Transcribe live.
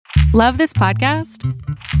Love this podcast?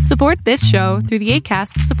 Support this show through the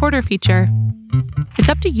Acast supporter feature. It's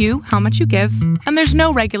up to you how much you give, and there's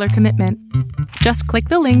no regular commitment. Just click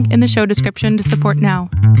the link in the show description to support now.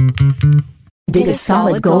 Dig a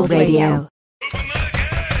Solid Gold Radio.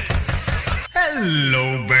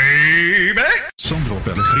 Hello, baby. Sandro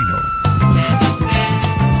Pellegrino.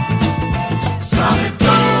 Solid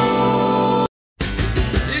Gold.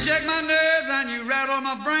 You shake my nerves and you rattle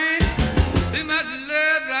my brain. Too much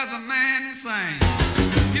love drives a man insane.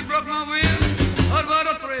 You broke my will, but what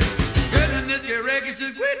a thrill. Goodness, your records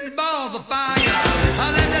just quitting balls of fire.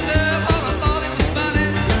 I let you love all I thought it was funny.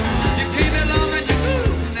 You came along and you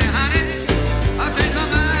moved, now honey, I changed my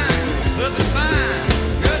mind, look it's fine.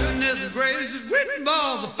 Goodness gracious, quitting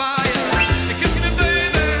balls of fire. You kiss me,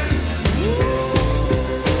 baby. Ooh,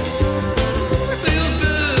 it feels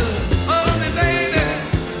good. Hold me, baby.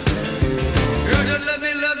 Girl, just let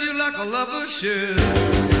me love you like a lover should.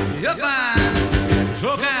 You're fine,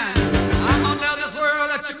 so kind. I'm gonna tell this world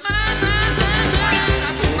that you're mine.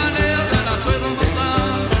 I took my nails and I twiddle my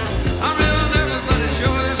thumb. I'm real nervous, but it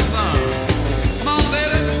sure is fun. Come on,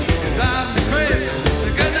 baby, you drive me crazy.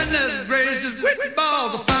 The goodness gracious, with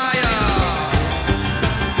balls of fire.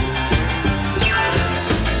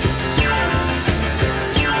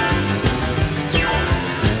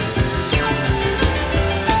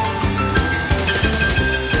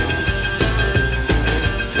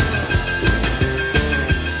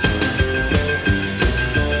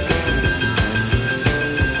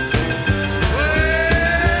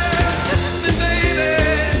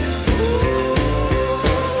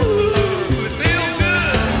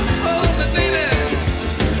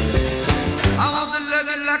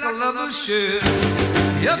 Should.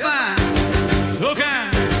 You're fine, so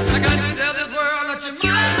kind. I got to tell this world that you're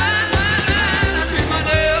mine. I treat my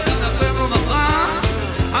nails and I flip on my thumb.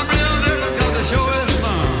 I'm real nervous because the show is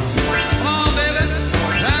fun. Come on, baby,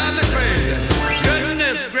 drive me crazy.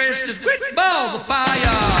 Goodness gracious, quit balls of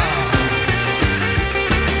fire.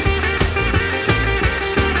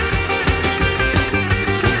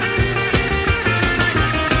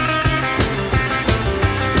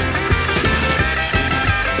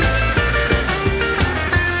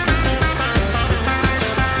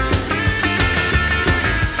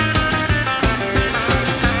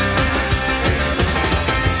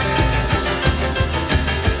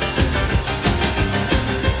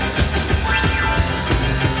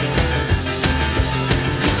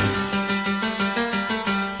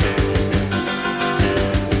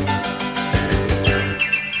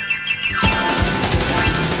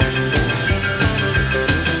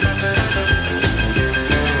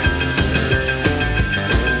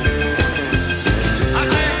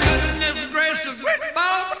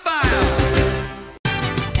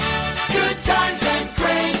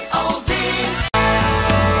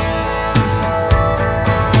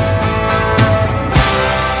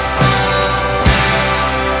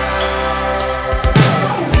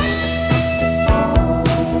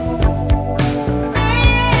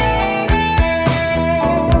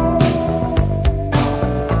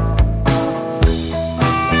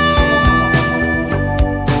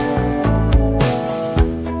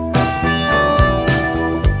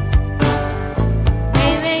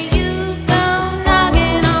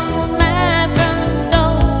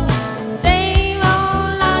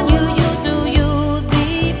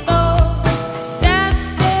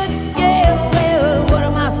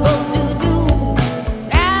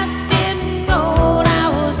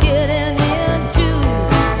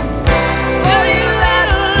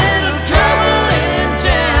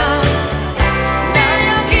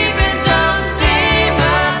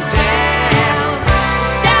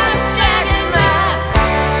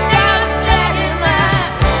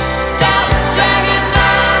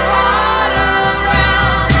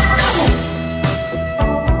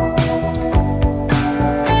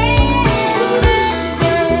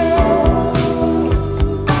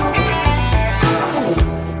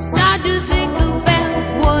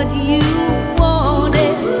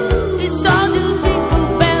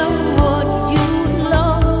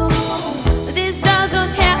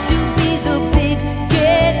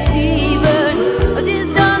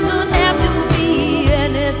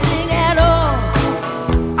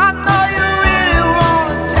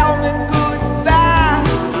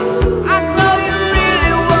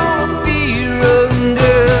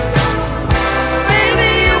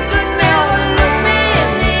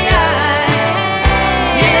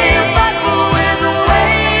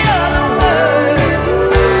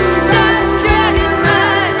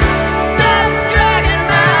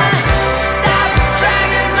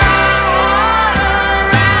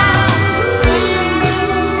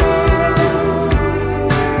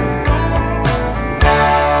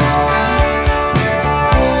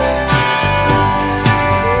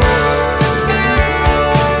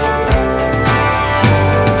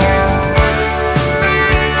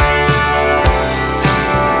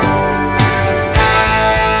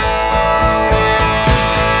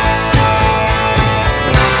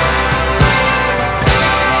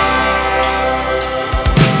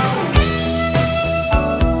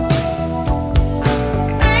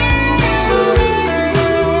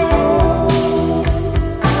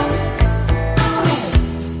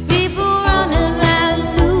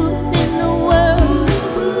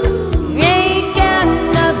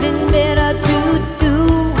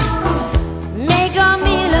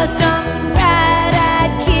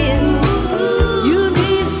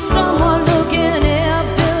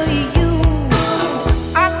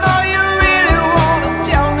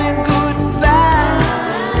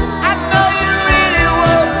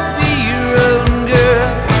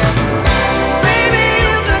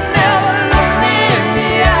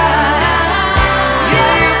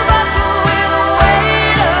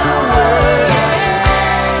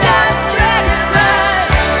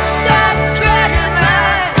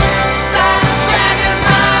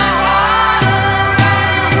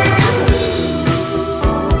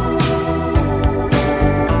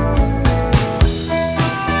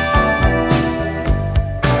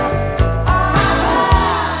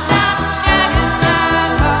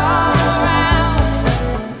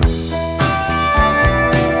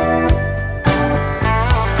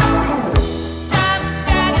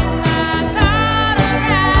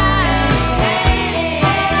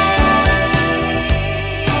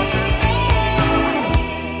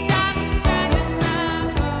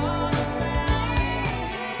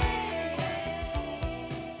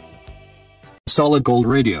 Solid Gold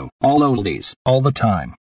Radio. All oldies, all the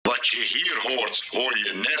time. Wat je hier hoort, hoor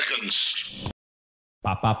je nergens.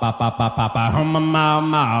 Papa papa papa papa hum ma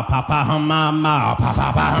ma papa hum ma ma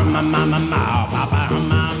papa hum ma ma ma papa hum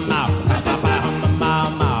ma ma papa hum ma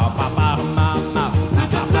ma papa hum ma ma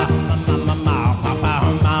papa hum ma ma papa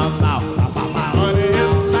hum ma ma papa honey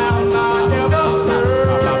it sounds like ever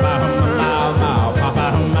papa hum ma ma papa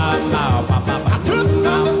hum ma ma papa I couldn't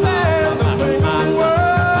understand the single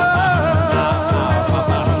word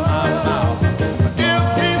papa hum ma ma is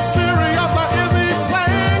he serious or is he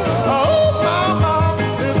playing oh mama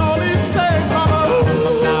is all he saying papa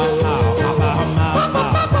papa hum ma ma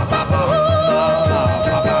papa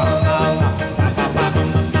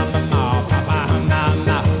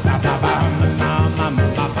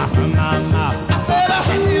I said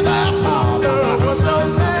hey there girl what's your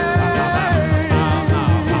name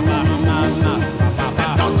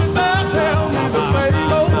and don't you dare tell me to say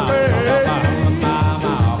no way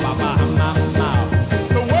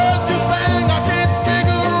the words you sang I can't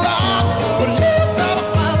figure out but you got a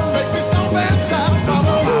sound make me stop and shout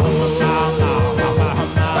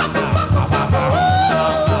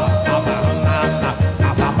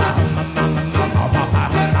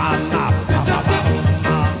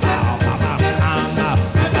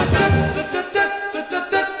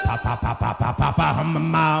papa papa hum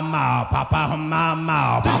ma ma papa hum ma ma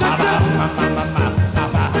papa hum ma ma papa hum ma ma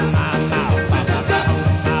papa hum ma ma papa hum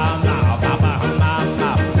ma ma papa hum ma ma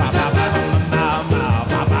papa hum ma ma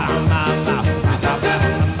papa hum ma ma papa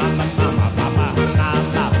hum ma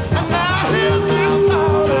ma and I hear this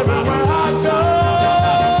sound everywhere I go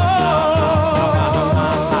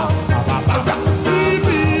I got this TV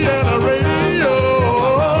and a radio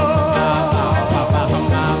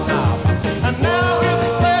and now it's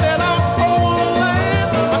spreading out over the land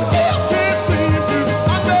I still can't seem to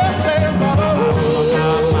understand Papa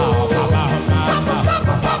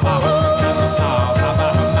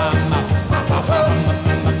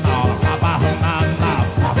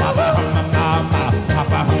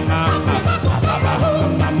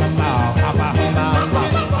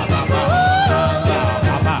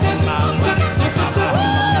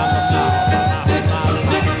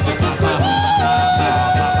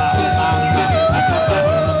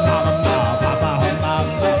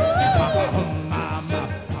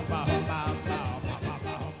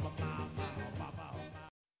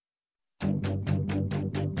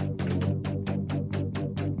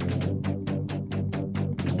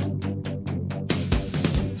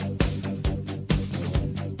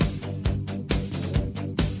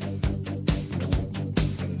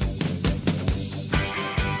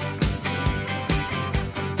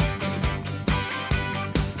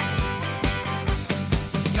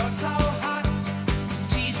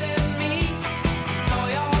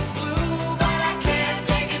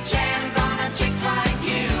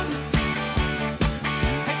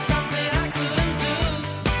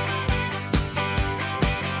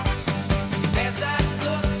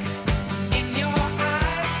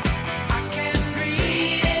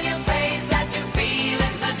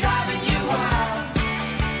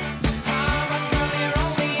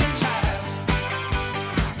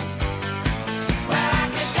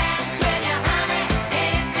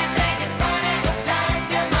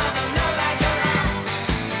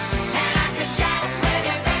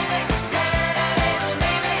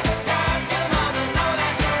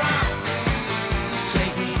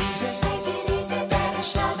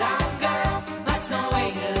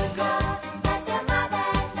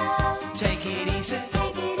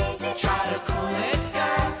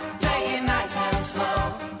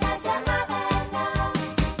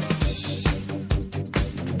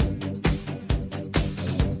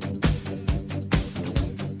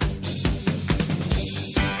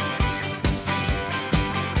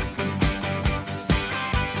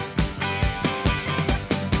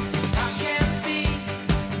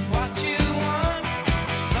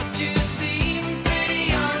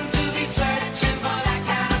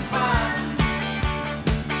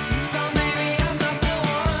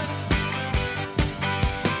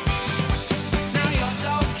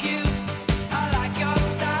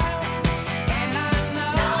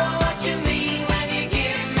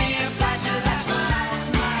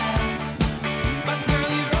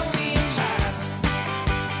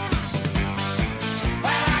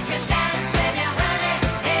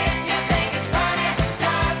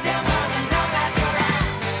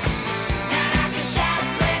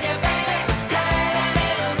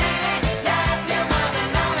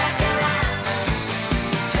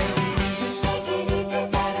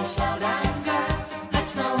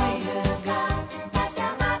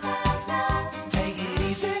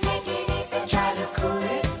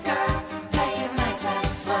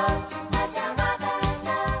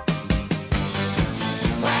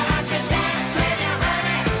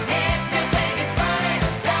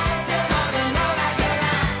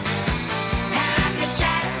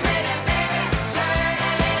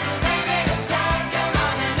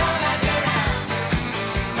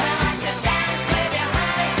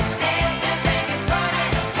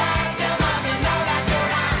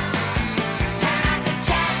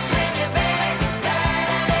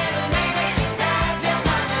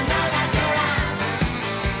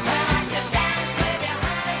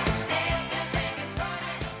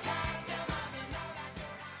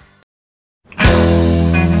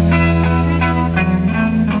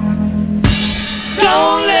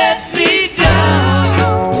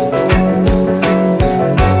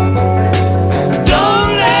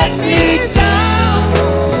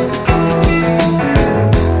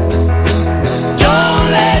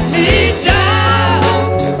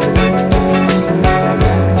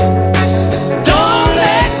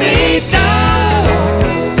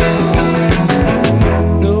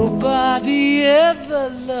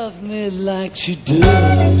like she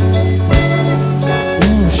does.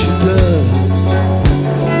 She does.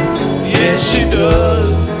 Yes, she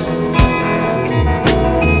does.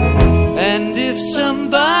 And if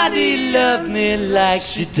somebody loved me like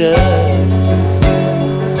she does,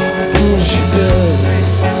 she does.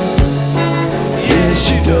 Yes,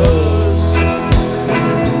 she does.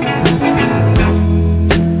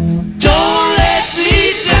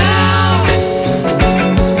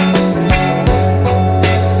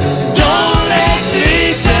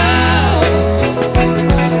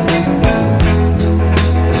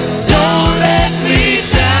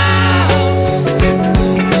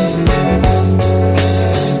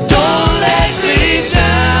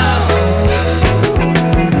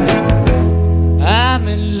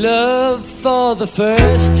 The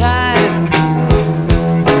first time,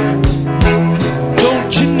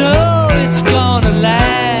 don't you know it's gonna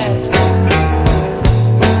last?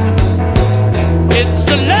 It's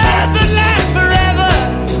a love that lasts forever.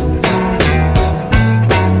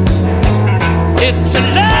 It's a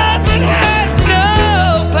love that has no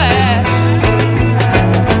past.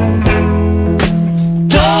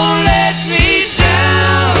 Don't let me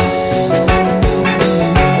down.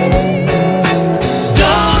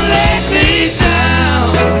 Don't let me down.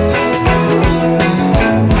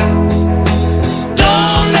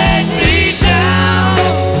 Don't let me down.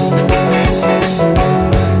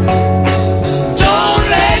 Don't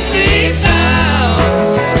let me down.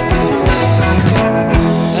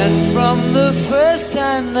 And from the first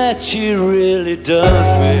time that she really done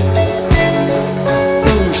me,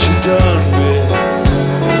 ooh, she done me.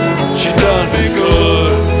 She done me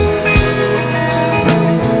good.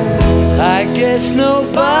 I guess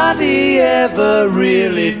nobody ever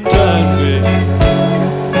really done me.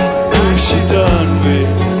 Ooh, she done me.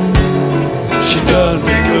 She done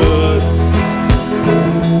me good.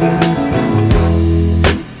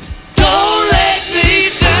 Don't let me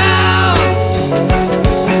down.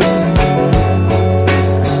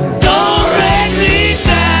 Don't let me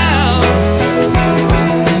down.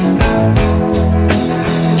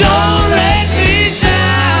 Don't let me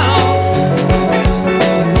down.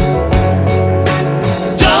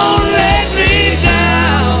 Don't let me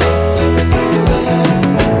down.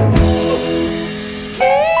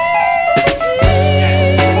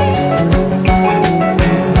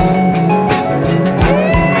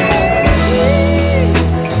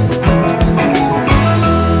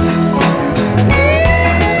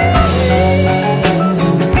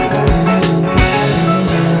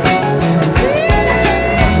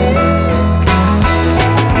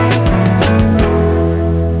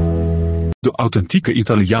 De authentieke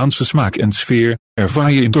Italiaanse smaak en sfeer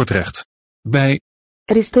ervaar je in Dordrecht. Bij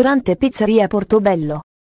Ristorante Pizzeria Portobello.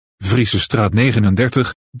 Vriesestraat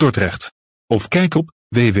 39, Dordrecht. Of kijk op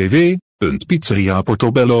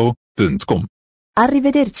www.pizzeriaportobello.com.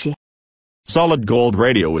 Arrivederci. Solid Gold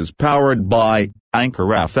Radio is powered by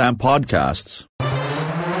Anchor FM Podcasts.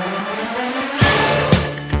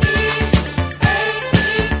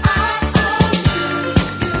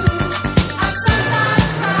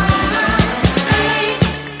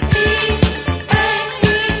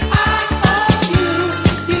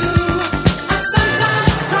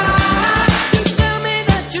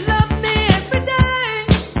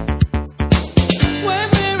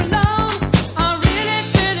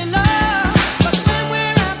 But when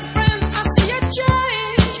we're out with friends, I see a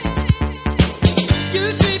change.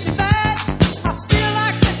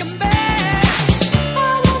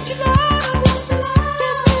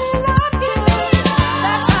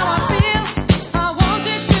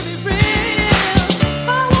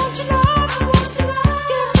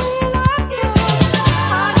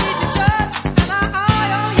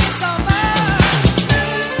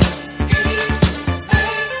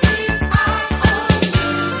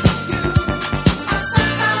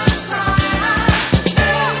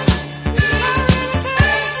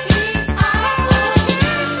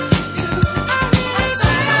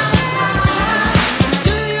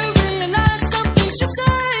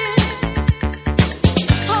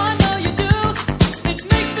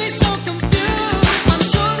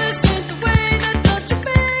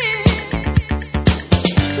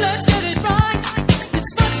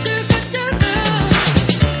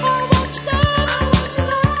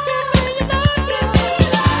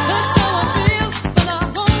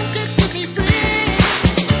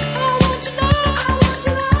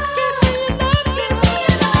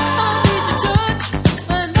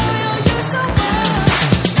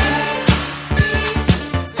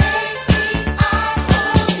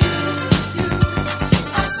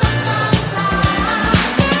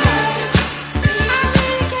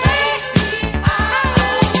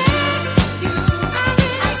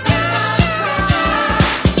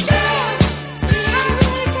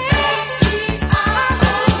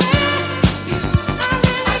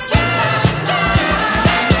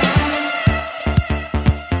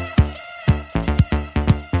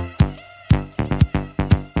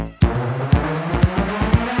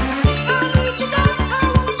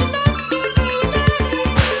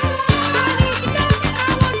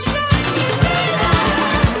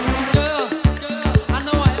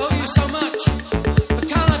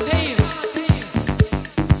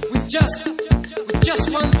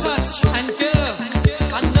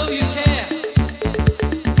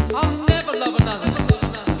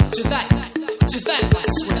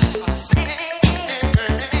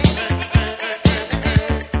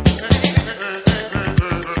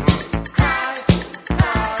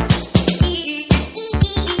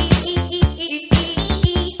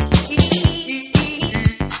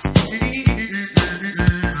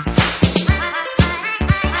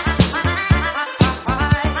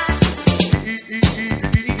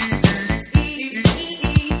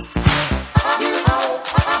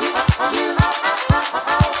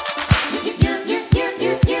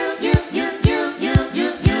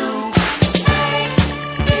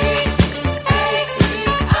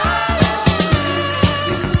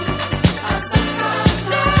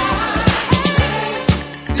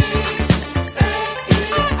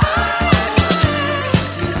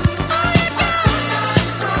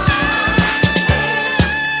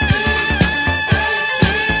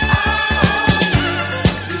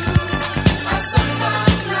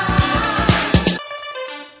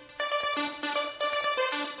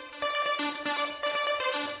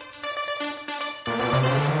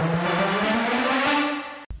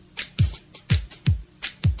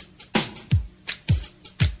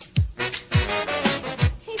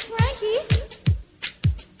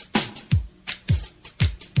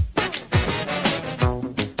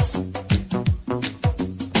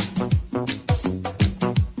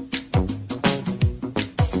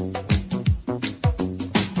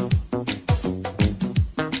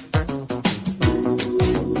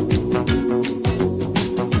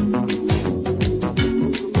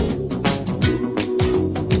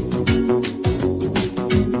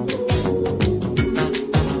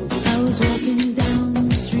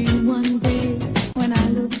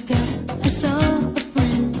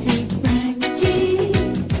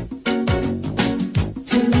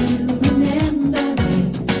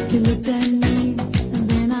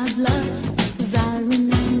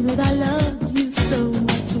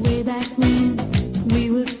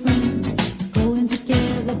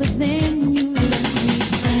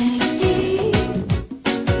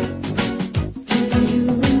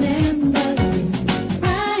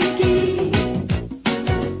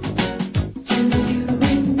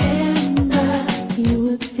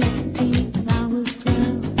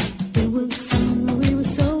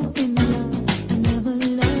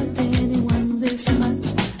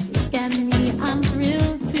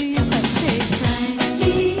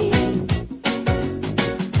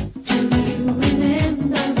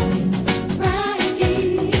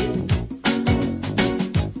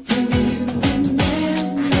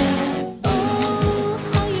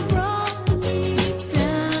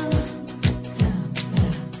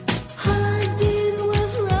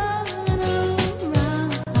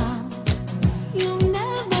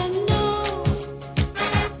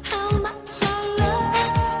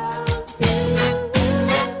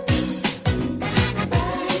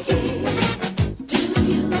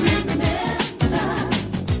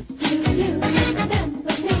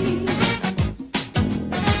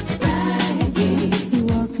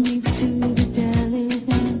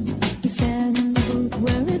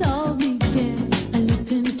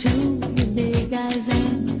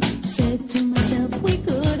 Said to myself, we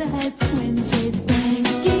could have had twins. Said,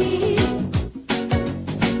 Frankie,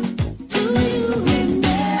 do you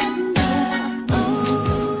remember?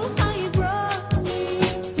 Oh, how you brought me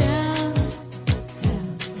down, down,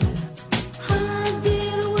 down. All I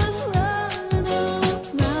did was run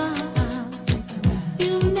around.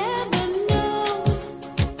 You never know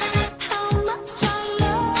how much I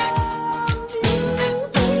love you.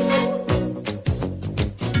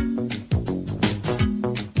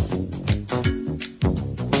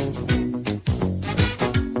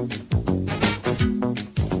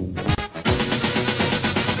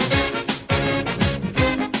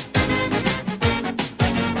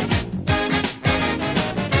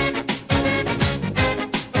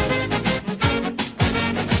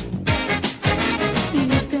 You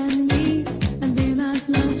looked at me and then I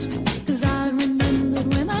blushed, 'cause I remembered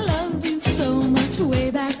when I loved you so much way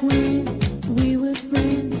back when we were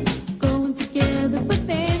friends, going together, but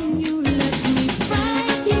then you left me.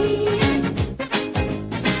 Frankie,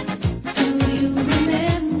 do you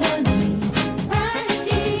remember me?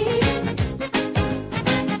 Frankie,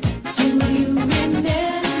 do you remember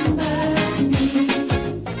me?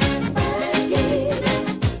 Frankie,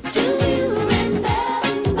 do you remember me? Do you remember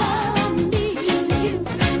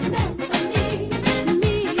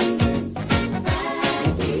me?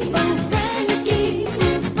 Frankie, oh Frankie,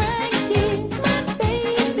 Frankie, my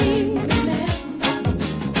baby. Frankie, do you remember me?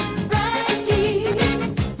 Frankie,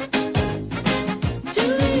 do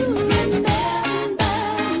you remember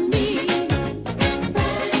me?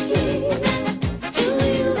 Do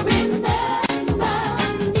you remember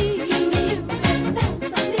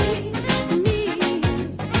me?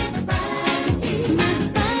 Frankie, my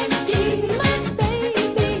Frankie, my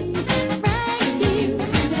baby. Frankie,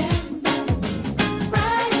 remember?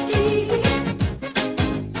 Frankie,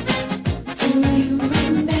 do you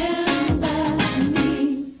remember me?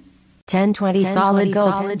 1020 solid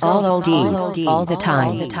gold, all oldies, all the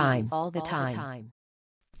time.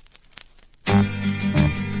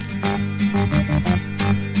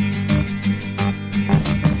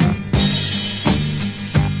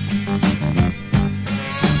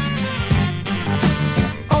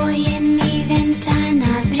 Hoy en mi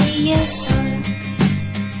ventana brilla el sol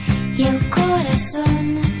y el corazón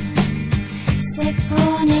se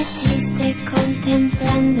pone triste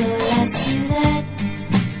contemplando la ciudad.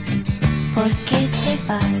 ¿Por qué te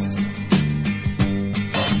vas?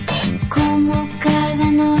 Como cada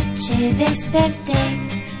noche desperté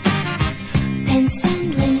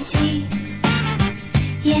pensando en ti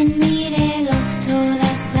y en mi reloj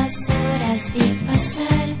todas las horas vi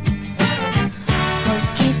pasar. ¿Por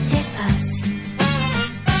qué te vas?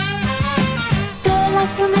 Todas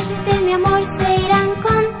las promesas de mi amor se irán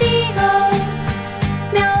contigo.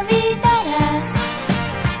 Me olvidarás,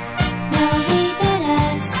 me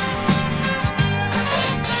olvidarás.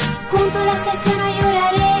 Junto a la estación no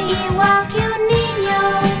lloraré igual que un niño.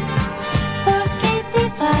 ¿Por qué te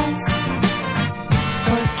vas?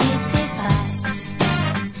 ¿Por qué te vas?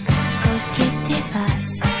 ¿Por qué te vas?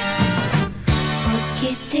 ¿Por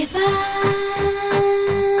qué te vas?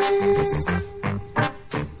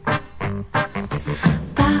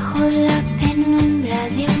 Bajo la penumbra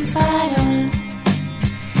de un farol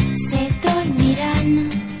se dormirán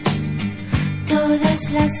todas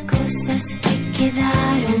las cosas que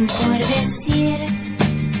quedaron por decir.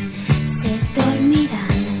 Se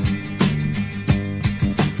dormirán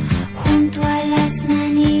junto a las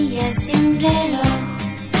manillas de un reloj.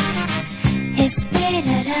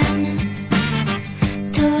 Esperarán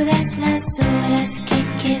todas las horas que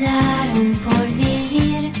quedaron por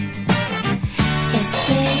vivir.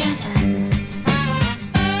 Esperarán.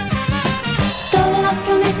 Todas las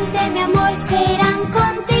promesas de mi amor se irán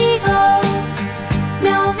contigo.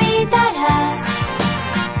 Me olvidarás,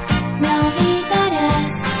 me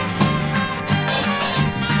olvidarás.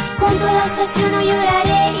 Junto a la estación no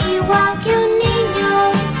lloraré igual que un niño.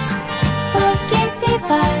 ¿Por qué te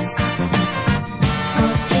vas?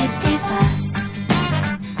 ¿Por qué te vas?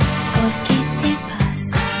 ¿Por qué te vas?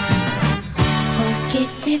 ¿Por qué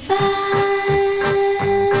te vas?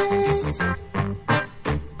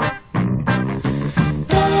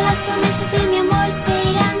 Todas las promesas de mi amor se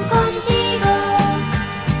irán contigo.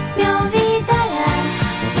 Me olvidarás,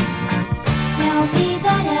 me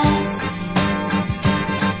olvidarás.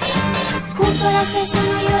 Junto a la estación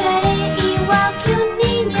no lloraré igual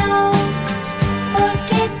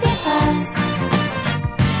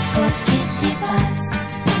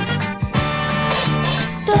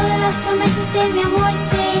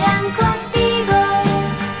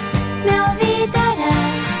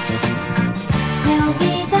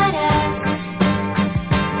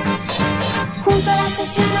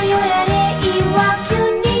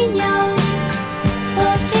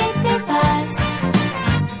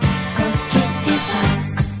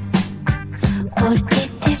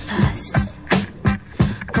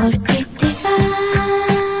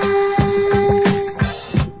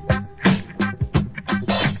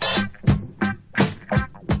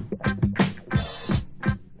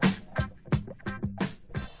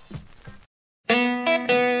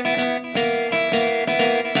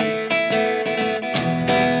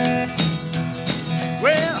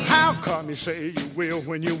me say you will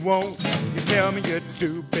when you won't. You tell me you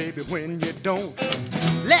do, baby, when you don't.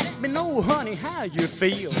 Let me know, honey, how you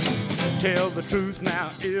feel. Tell the truth now,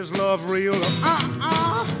 is love real?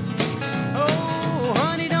 Oh,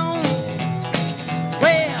 honey, don't.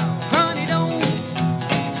 Well, honey, don't.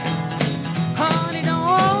 Honey,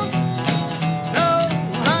 don't. No,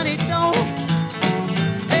 honey, don't.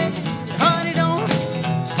 Hey, honey, don't.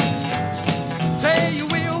 Say you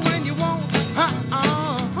will when you won't.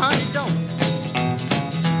 Honey, don't.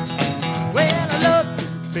 Well, I love you,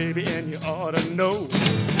 baby, and you ought to know.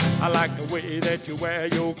 I like the way that you wear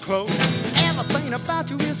your clothes. Everything about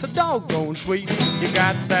you is so doggone sweet. You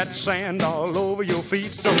got that sand all over your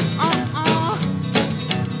feet. So,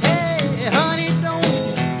 hey, honey,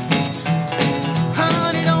 don't.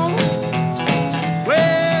 Honey, don't.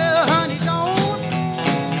 Well, honey, don't.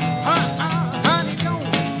 Honey, don't.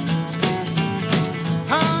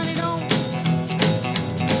 Honey, don't.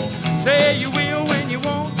 Say you will when you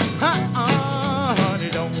won't. Honey,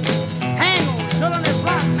 don't. Hang on, children, it's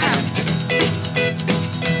right now.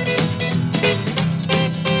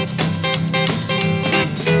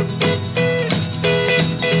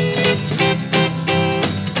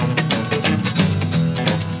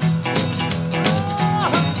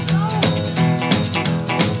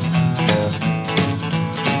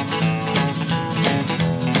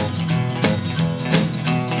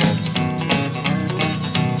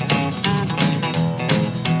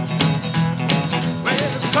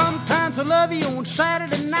 On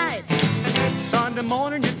Saturday night, Sunday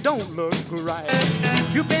morning you don't look right.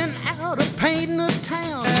 You've been out of painting the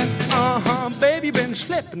town. Baby, you've been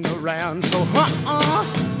slipping around. So,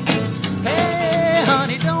 hey,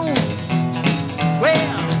 honey, don't.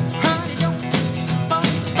 Well, honey, don't.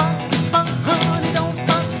 Honey, don't.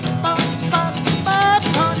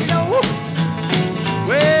 Honey, don't.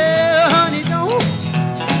 Well, honey, don't.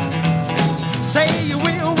 Say you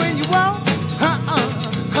will when you won't.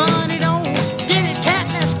 Honey, don't.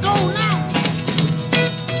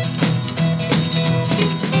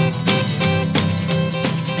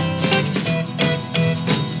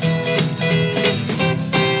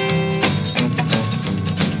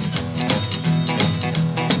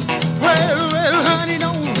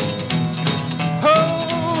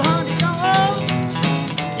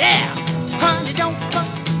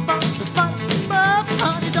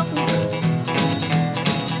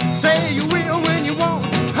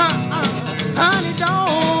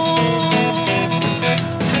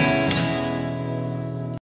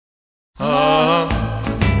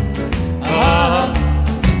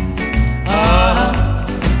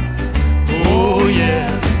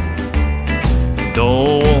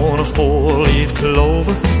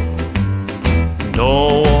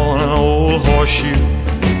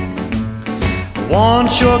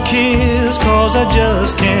 Your kiss, cause I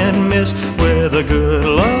just can't miss with a good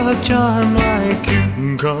luck charm like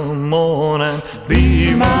you. Come on and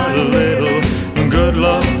be my little good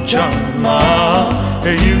luck charm.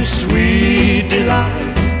 You sweet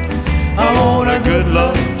delight. I want a good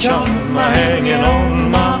luck charm hanging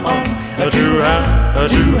on my arm. To have,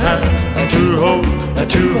 to hope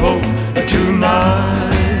tonight.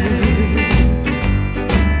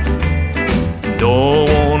 Don't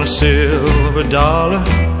want a silver dollar,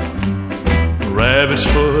 rabbit's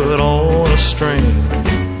foot on a string.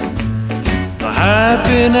 The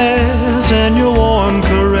happiness and your warm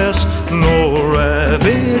caress no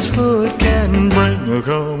rabbit's foot can bring.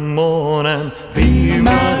 Come on and be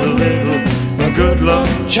my little good luck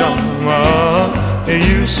charm.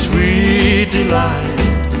 You sweet delight.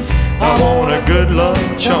 I want a good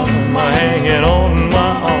luck charm hanging on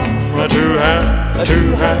my arm. To have,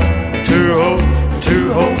 to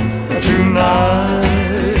hope tonight.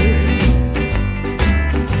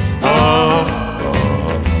 Oh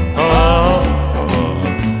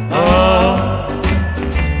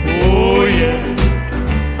yeah.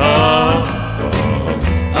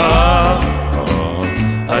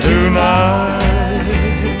 Tonight.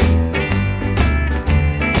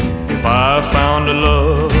 If I found a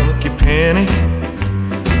lucky penny,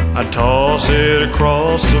 I'd toss it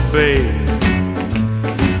across the bay.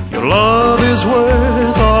 Your love is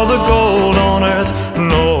worth all the gold on earth.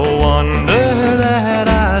 No wonder that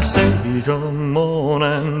I say, come on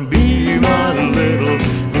and be my little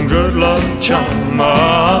good luck charm.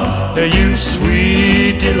 You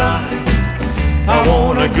sweet delight. I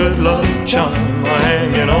want a good luck charm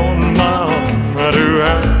hanging on my arm. I do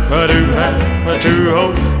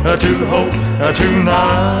have to hope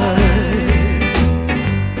tonight.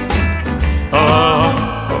 Oh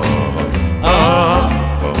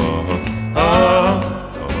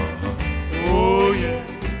yeah.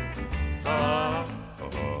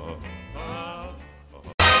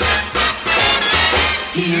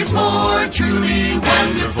 Here's more truly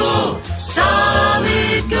wonderful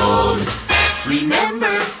solid gold.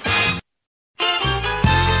 Remember,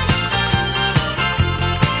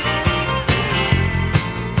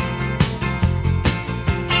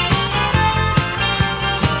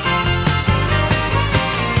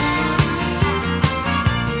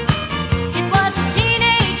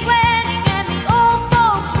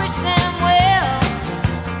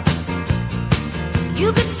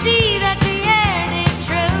 you could see that Pierre did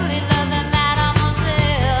truly love the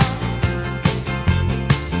mademoiselle.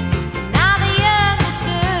 Now the younger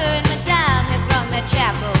son, Madame, had rung the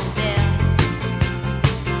chapel bell.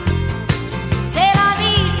 C'est la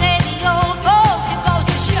vie, say the old folks, it goes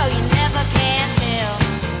to show you never can tell.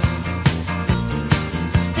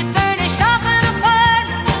 They furnished off an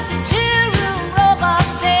apartment with a two-room robot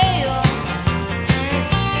sale.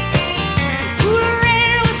 Cooler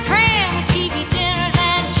air was crammed with TV dinners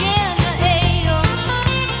and ginger ale.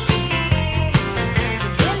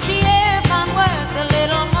 Then Pierre found work, a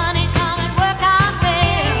little money come and work out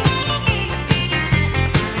well.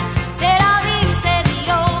 Said Ali, said the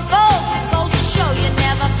old folks, it goes to show you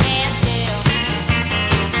never can tell.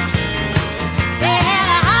 They had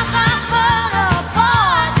a house on full of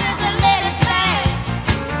boys with the lady blast.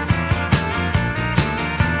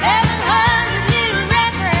 700 little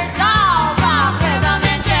records, all rock, rhythm,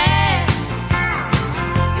 and jazz.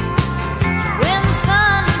 When the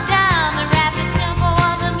sun went down, the rapid tempo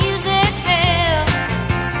of the music fell.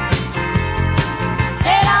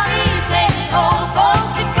 Said Ali, said the old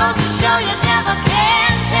folks, it goes to show you never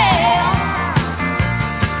can tell.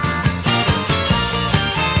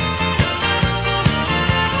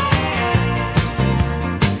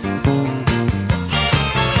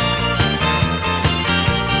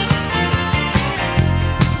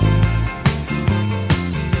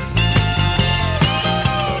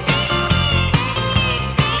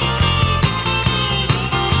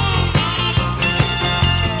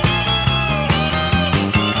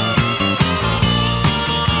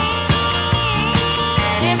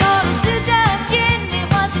 They bought a souped-up gin, it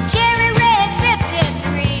was a cherry red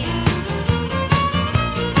 53.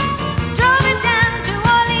 Drove it down to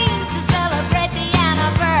Orleans to celebrate the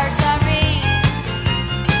anniversary.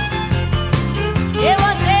 It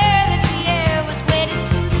was there that Pierre was wedded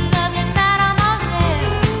to the lovely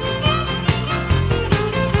mademoiselle.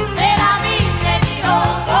 Said Ali, said the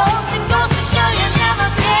old folks, it goes to show you never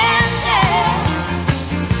can tell.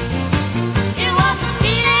 It was a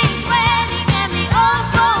teenage wedding and the old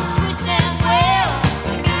folks wished them well.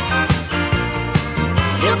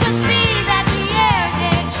 You could see that Pierre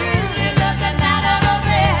did truly love that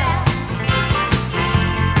mademoiselle.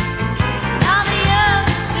 Now the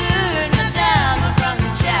younger son, Madame, had rung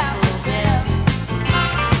the chapel bell.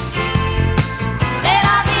 Said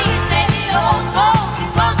Ali, said the old folks,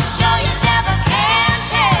 it goes to show you never can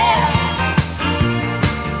tell.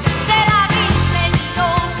 Said Ali, said the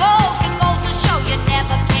old folks, it goes to show you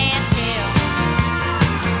never can tell.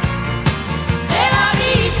 Said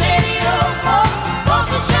Ali, said the old folks, goes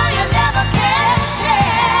to show you never can tell.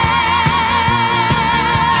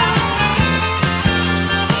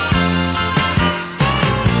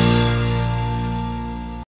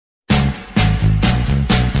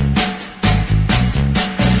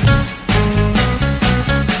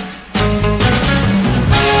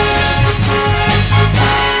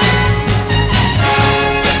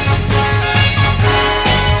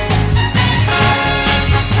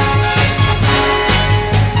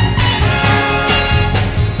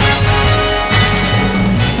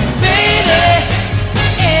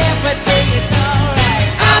 Everything is alright.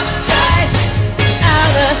 Uptight,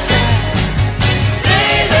 out of sight.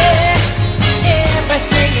 Baby,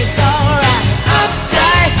 everything is alright.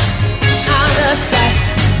 Uptight, out of sight.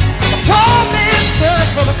 A poor man's son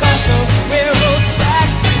from across the railroad track.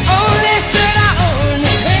 Only shirt I own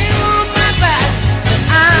is hanging on my back. And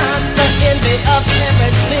I'm the envy of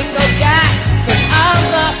every single guy. 'Cause I'm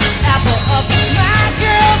the apple of my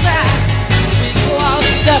girl's eye. We go out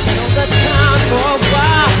stepping on the town for a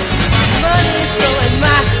while. Money's flowing,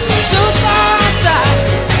 my suit's all style.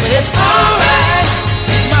 But it's alright,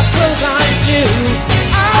 my clothes aren't new.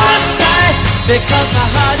 Outside, because my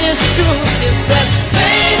heart is true. She said,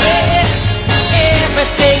 baby,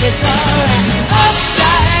 everything is alright.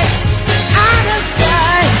 Uptight, out of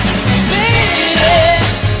sight. Baby,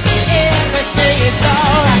 everything is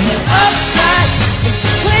alright. Uptight,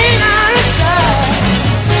 clean out of sight.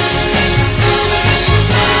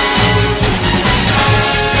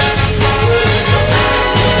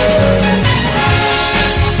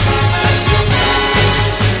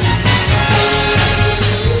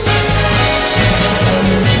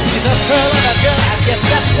 She's a pearl and a girl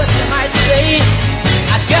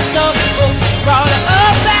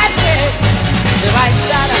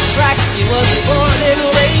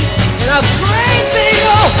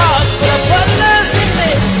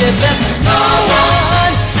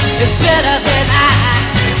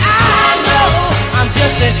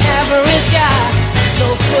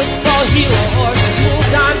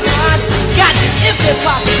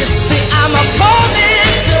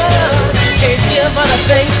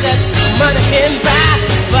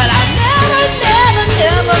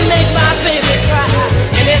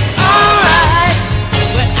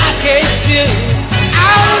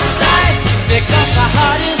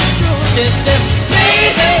she said,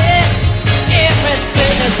 baby,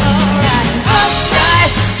 everything is alright,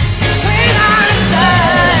 upright, clean on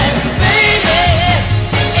inside. Baby,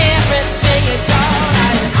 everything is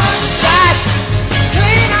alright, upright,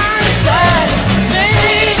 clean on inside.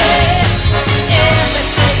 Baby,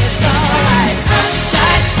 everything is alright,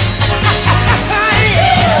 upright.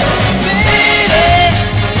 Yeah, baby,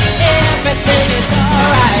 everything is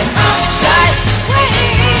alright, upright,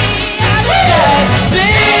 clean on inside.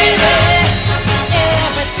 Baby,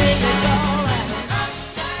 everything is alright,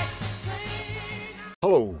 upright, clean.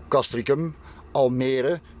 Hallo Castricum,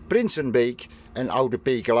 Almere, Prinsenbeek en Oude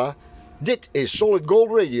Pekela. Dit is Solid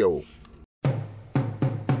Gold Radio.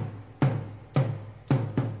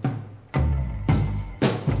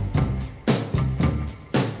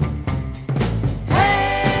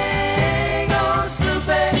 Hang on,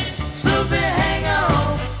 Snoopy, Snoopy, hang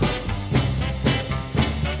on.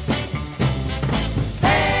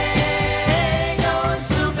 Hang on,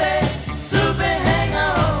 Snoopy, Snoopy, hang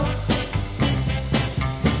on.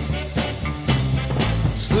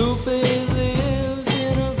 Snoopy lives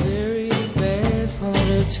in a very bad part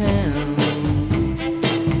of town.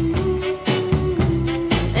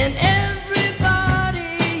 And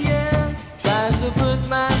everybody, yeah, tries to put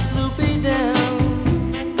my Snoopy down.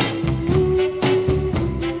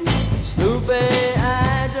 Snoopy,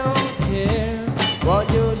 I don't care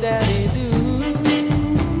what your daddy do.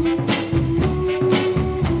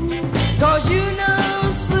 'Cause you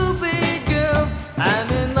know, Snoopy girl, I'm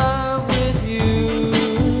in love with you.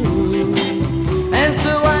 And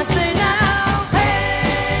so I say now,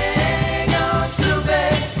 hang on, Snoopy,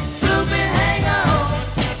 Snoopy, hang on.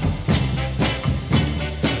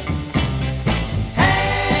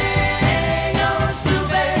 Hang on,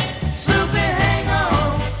 Snoopy, Snoopy, hang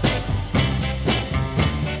on.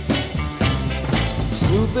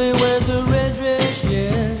 Snoopy wears a red dress,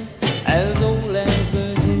 yeah, as old as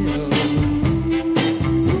the hill.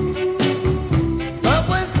 But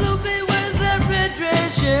when Snoopy wears that red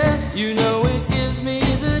dress, yeah, you know it gives me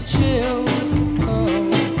the chills. Oh.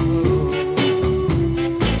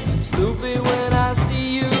 Snoopy, when I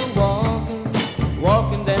see you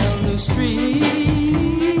walking down the street,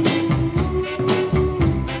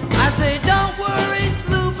 I say, don't worry,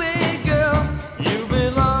 Snoopy girl, you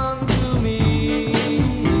belong to me.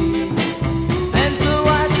 And so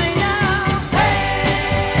I say now,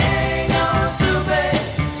 hang on, Snoopy,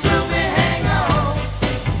 Snoopy, hang on.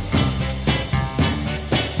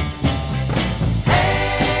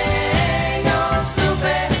 Hang on,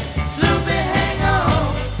 Snoopy, Snoopy, hang on.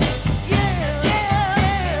 Yeah, yeah,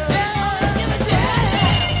 yeah, give it to you.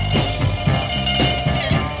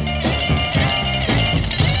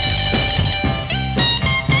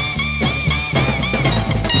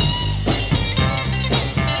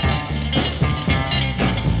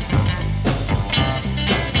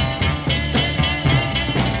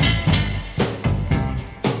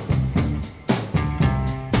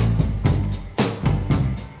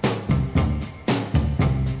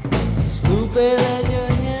 Snoopy, let your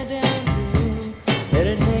hair down, girl. Let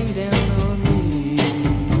it hang down on me.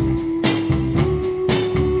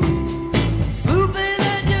 Snoopy,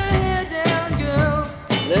 let your hair down, girl.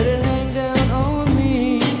 Let it hang down on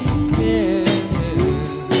me. Yeah.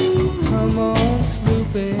 Come on,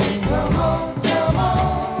 Snoopy. Come on, come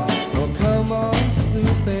on. Oh, come on,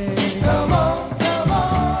 Snoopy. Come on, come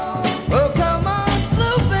on. Oh, come on,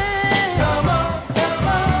 Snoopy. Come on, come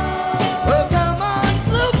on. Oh, come on,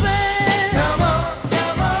 Snoopy. Come on,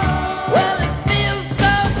 come on. Well, it feels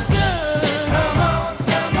so good. Come on,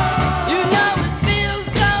 come on. You know it feels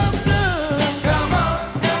so good. Come on,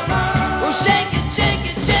 come on. Oh, shake it, shake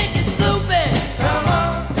it, shake it, Snoopy. Come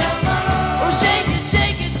on, come on. Oh, shake it,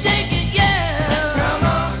 yeah. Come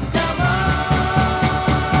on, come on.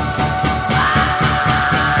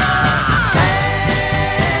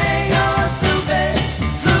 Hang on, Snoopy,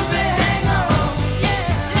 Snoopy, hang on. Yeah,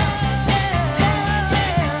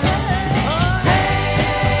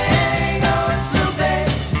 hang on, Snoopy,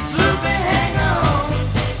 Snoopy, hang on.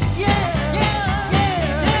 Yeah,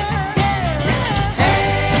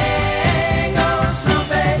 hang on,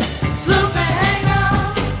 Snoopy, Snoopy, hang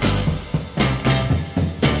on.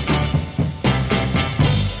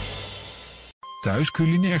 Thuis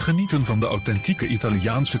culinair genieten van de authentieke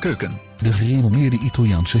Italiaanse keuken. De gerenommeerde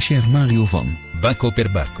Italiaanse chef Mario van Bacco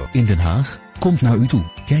per Bacco in Den Haag komt naar u toe.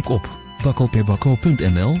 Kijk op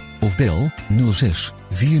baccoperbacco.nl of bel 06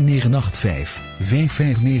 4985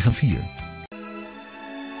 5594.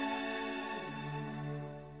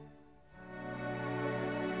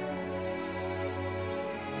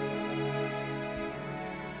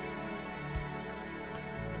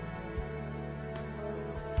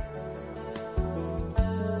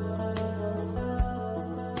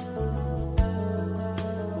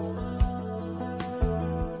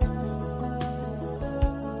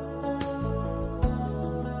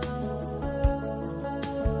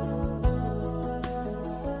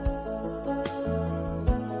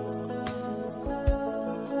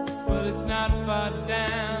 far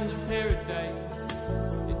down to paradise.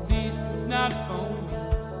 At least it's not for me.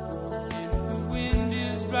 If the wind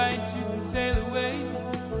is right, you can sail away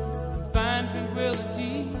and find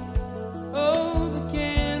tranquility. Oh, the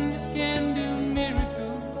canvas can do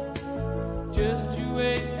miracles. Just you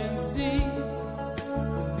wait and see.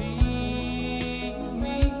 Believe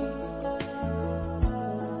me.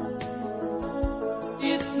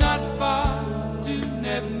 It's not far to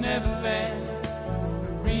Never Never Land.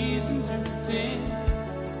 No reason to pretend.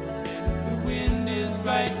 And if the wind is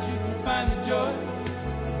right, you can find the joy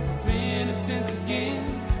of innocence again.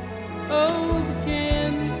 Oh, the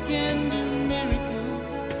canvas can do miracles.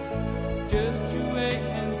 Just you wait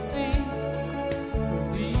and see.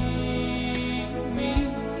 Believe me.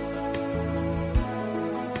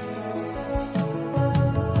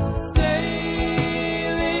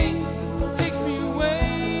 Sailing takes me away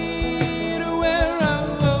to where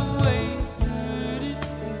I've always heard it.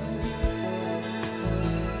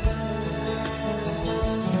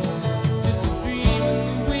 Just a dream of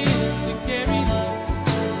the wind to carry me.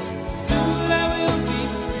 Soon I will be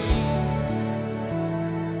free.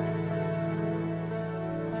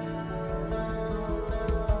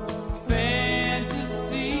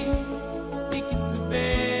 Fantasy, think it's the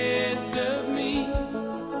best of me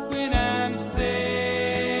when I'm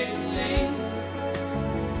sailing.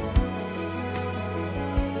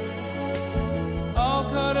 All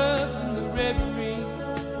caught up in the reverie.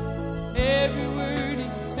 Every word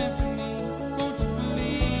is a symphony. Won't you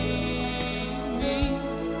believe me?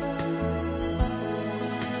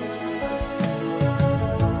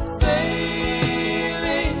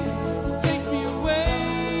 Sailing takes me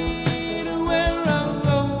away to where I've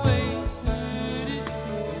always heard it.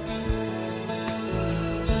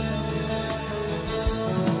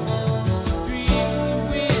 Just a dream of the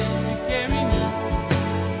wind to carry me.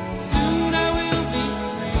 Soon I will be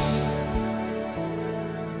free.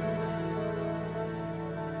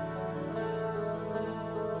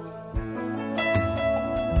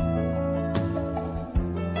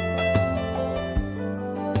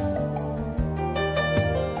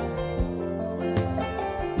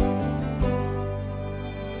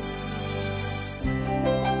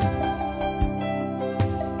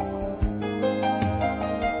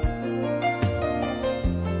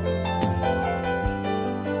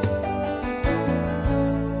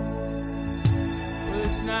 Well,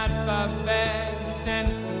 it's not far back to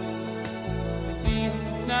Santa Cruz. At least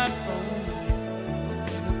it's not for me.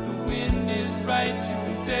 And if the wind is right, you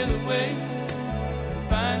can sail away and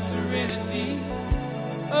find serenity.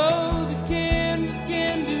 Oh, the canvas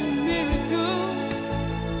can do miracles.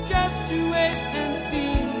 Just you wait and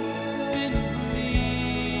see. Then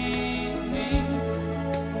believe me.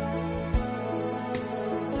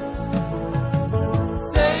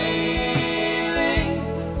 Sailing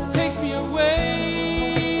takes me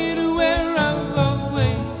away to where I've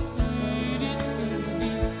always heard it could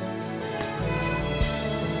be.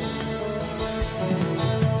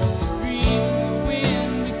 Just a dream of the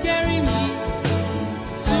wind to carry me.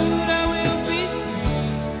 Soon I will be free.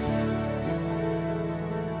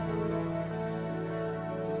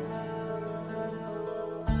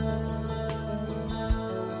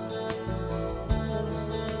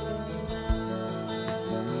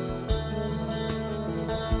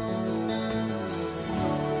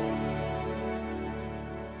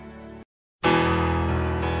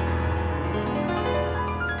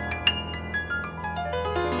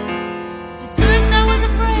 At first I was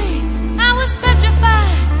afraid, I was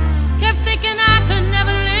petrified. Kept thinking I could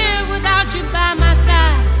never live without you by my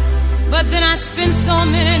side. But then I spent so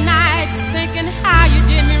many nights thinking how you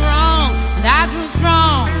did me wrong. And I grew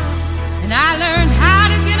strong, and I learned how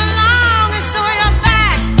to get along. And so you're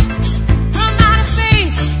back from outer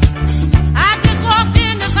space. I just walked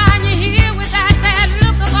in to find you here with that sad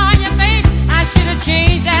look upon your face. I should have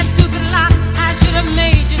changed that stupid lock. I should have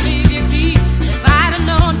made you leave your key. If I'd have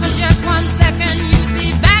known for just 1 second you'd be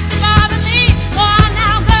back to bother me. Oh,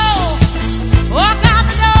 now go, walk out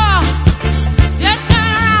the door. Just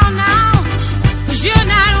turn around now, 'cause you're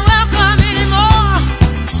not welcome anymore.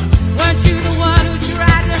 Weren't you the one who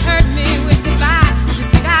tried to hurt me with goodbye?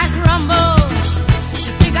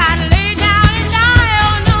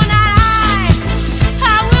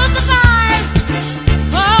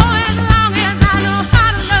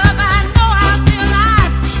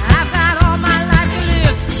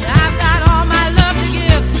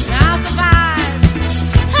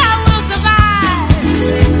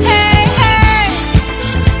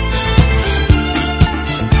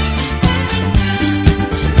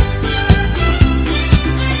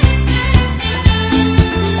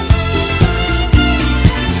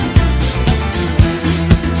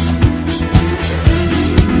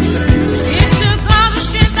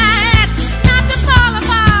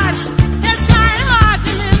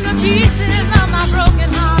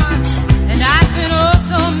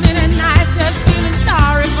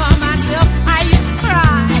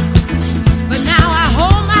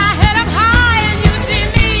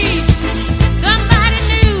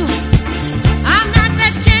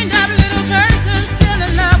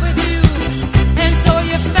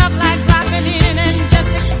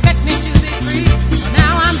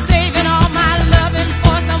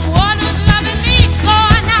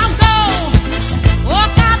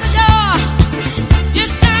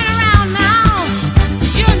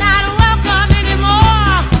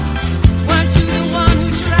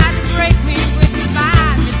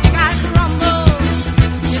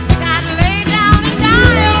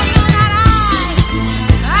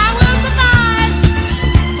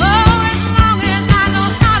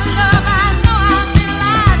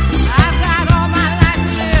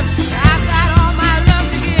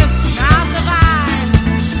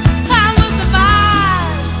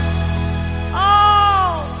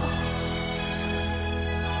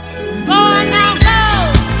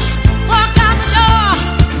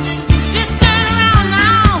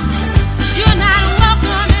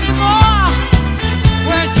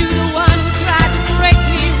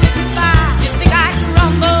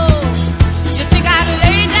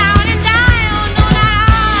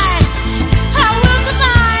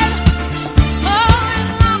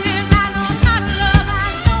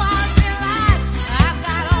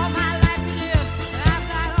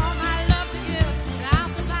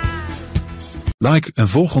 Like en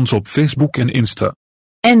volg ons op Facebook en Insta.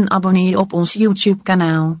 En abonneer op ons YouTube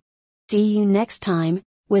kanaal. See you next time,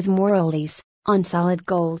 with more oldies, on Solid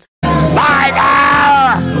Gold. Bye now!